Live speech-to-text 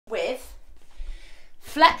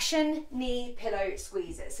Flexion knee pillow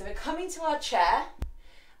squeezes. So we're coming to our chair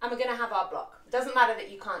and we're going to have our block. It doesn't matter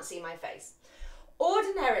that you can't see my face.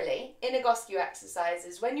 Ordinarily, in ergoski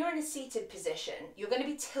exercises, when you're in a seated position, you're going to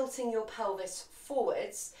be tilting your pelvis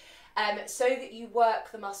forwards so that you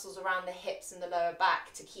work the muscles around the hips and the lower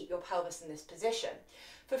back to keep your pelvis in this position.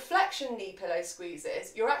 For flexion knee pillow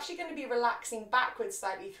squeezes, you're actually going to be relaxing backwards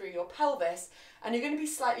slightly through your pelvis, and you're going to be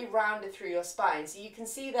slightly rounded through your spine. So you can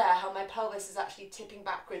see there how my pelvis is actually tipping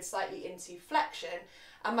backwards slightly into flexion,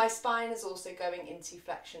 and my spine is also going into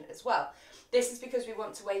flexion as well. This is because we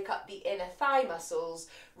want to wake up the inner thigh muscles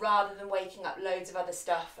rather than waking up loads of other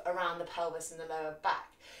stuff around the pelvis and the lower back.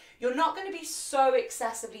 You're not going to be so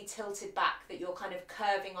excessively tilted back that you're kind of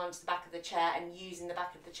curving onto the back of the chair and using the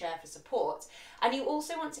back of the chair for support. And you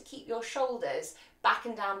also want to keep your shoulders back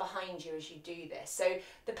and down behind you as you do this. So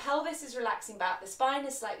the pelvis is relaxing back, the spine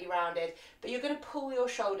is slightly rounded, but you're going to pull your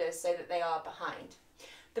shoulders so that they are behind.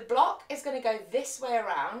 The block is going to go this way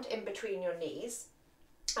around in between your knees.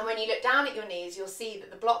 And when you look down at your knees, you'll see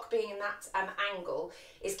that the block being in that angle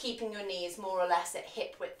is keeping your knees more or less at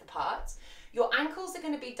hip width apart. Your ankles are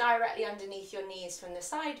going to be directly underneath your knees from the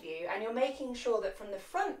side view, and you're making sure that from the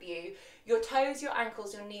front view, your toes, your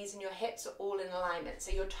ankles, your knees and your hips are all in alignment.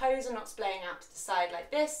 So your toes are not splaying out to the side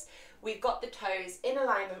like this. We've got the toes in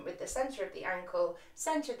alignment with the centre of the ankle,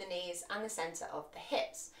 centre of the knees and the centre of the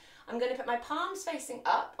hips. I'm going to put my palms facing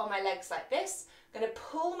up on my legs like this. I'm going to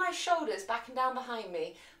pull my shoulders back and down behind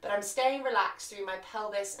me, but I'm staying relaxed through my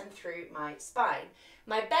pelvis and through my spine.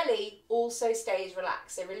 My belly also stays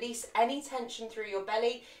relaxed, so release any tension through your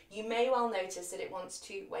belly. You may well notice that it wants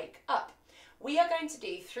to wake up. We are going to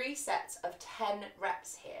do 3 sets of 10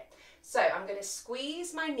 reps here. So I'm going to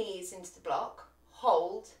squeeze my knees into the block,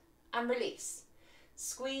 hold and release.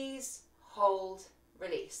 Squeeze, hold,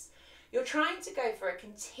 release. You're trying to go for a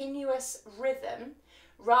continuous rhythm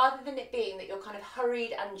rather than it being that you're kind of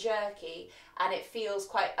hurried and jerky and it feels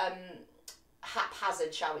quite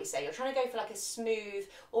haphazard, shall we say. You're trying to go for like a smooth,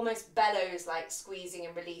 almost bellows like squeezing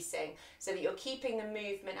and releasing, so that you're keeping the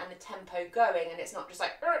movement and the tempo going and it's not just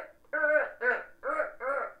like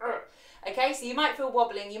okay, so you might feel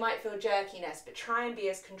wobbling, you might feel jerkiness, but try and be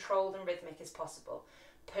as controlled and rhythmic as possible.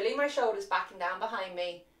 Pulling my shoulders back and down behind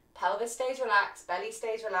me, pelvis stays relaxed, belly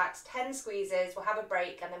stays relaxed, 10 squeezes, we'll have a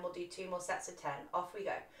break and then we'll do 2 more sets of 10. Off we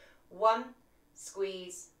go. 1,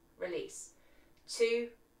 squeeze, release. 2,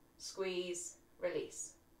 squeeze,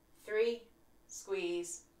 release. 3,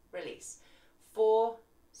 squeeze, release. 4,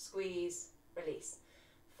 squeeze, release.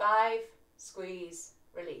 5, squeeze,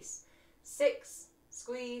 release. 6,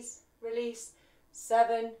 squeeze, release.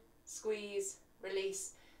 7, squeeze,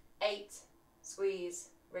 release. 8, squeeze,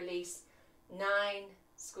 release. 9,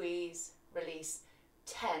 squeeze, release.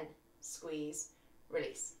 10, squeeze,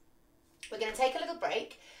 release. We're going to take a little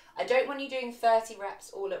break. I don't want you doing 30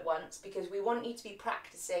 reps all at once because we want you to be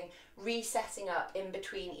practicing resetting up in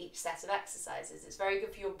between each set of exercises. It's very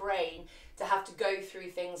good for your brain to have to go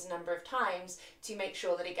through things a number of times to make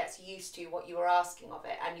sure that it gets used to what you are asking of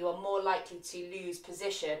it, and you are more likely to lose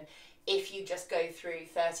position if you just go through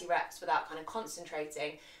 30 reps without kind of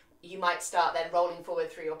concentrating. You might start then rolling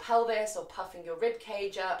forward through your pelvis or puffing your rib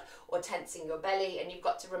cage up or tensing your belly, and you've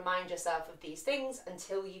got to remind yourself of these things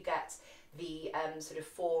until you get the sort of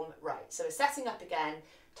form right. So we're setting up again,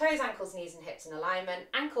 toes, ankles, knees and hips in alignment,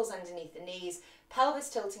 ankles underneath the knees, pelvis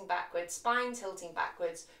tilting backwards, spine tilting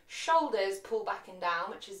backwards, shoulders pull back and down,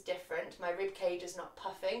 which is different. My rib cage is not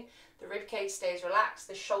puffing, the rib cage stays relaxed,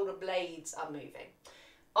 the shoulder blades are moving.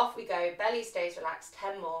 Off we go, belly stays relaxed,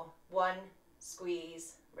 10 more. 1,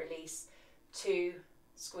 squeeze, release. 2,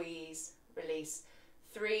 squeeze, release.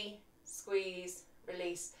 3, squeeze,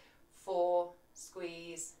 release. 4,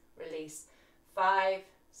 squeeze, release. 5,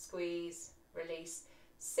 squeeze, release.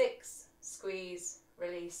 6, squeeze,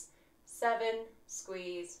 release. 7,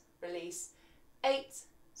 squeeze, release. 8,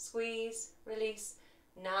 squeeze, release.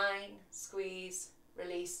 9, squeeze,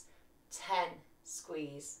 release. 10,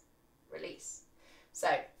 squeeze, release. So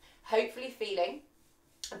hopefully feeling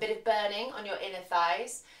a bit of burning on your inner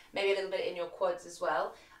thighs, maybe a little bit in your quads as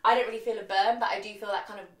well. I don't really feel a burn, but I do feel that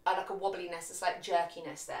kind of like a wobbliness, a slight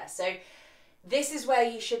jerkiness there. So this is where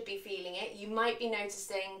you should be feeling it. You might be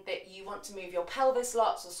noticing that you want to move your pelvis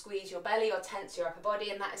lots or squeeze your belly or tense your upper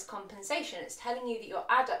body, and that is compensation. It's telling you that your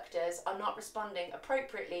adductors are not responding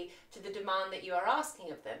appropriately to the demand that you are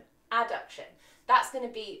asking of them. Adduction. That's going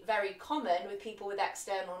to be very common with people with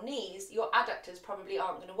external knees. Your adductors probably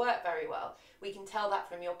aren't going to work very well. We can tell that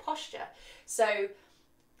from your posture. So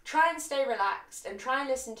Try and stay relaxed and try and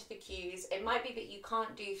listen to the cues. It might be that you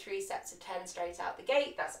can't do 3 sets of 10 straight out the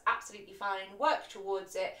gate. That's absolutely fine. Work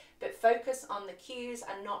towards it, but focus on the cues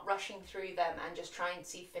and not rushing through them and just trying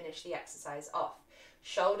to finish the exercise off.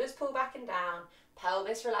 Shoulders pull back and down,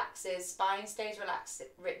 pelvis relaxes, spine stays relaxed,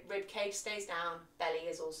 rib cage stays down, belly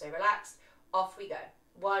is also relaxed. Off we go.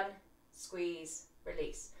 1, squeeze,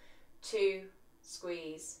 release. 2,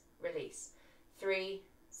 squeeze, release. 3,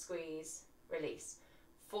 squeeze, release.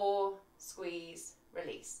 4, squeeze,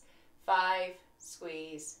 release. 5,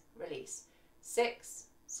 squeeze, release. 6,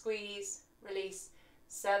 squeeze, release.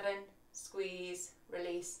 7, squeeze,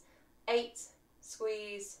 release. 8,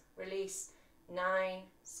 squeeze, release. 9,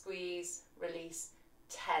 squeeze, release.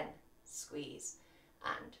 10, squeeze,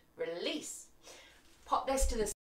 and release. Pop this to the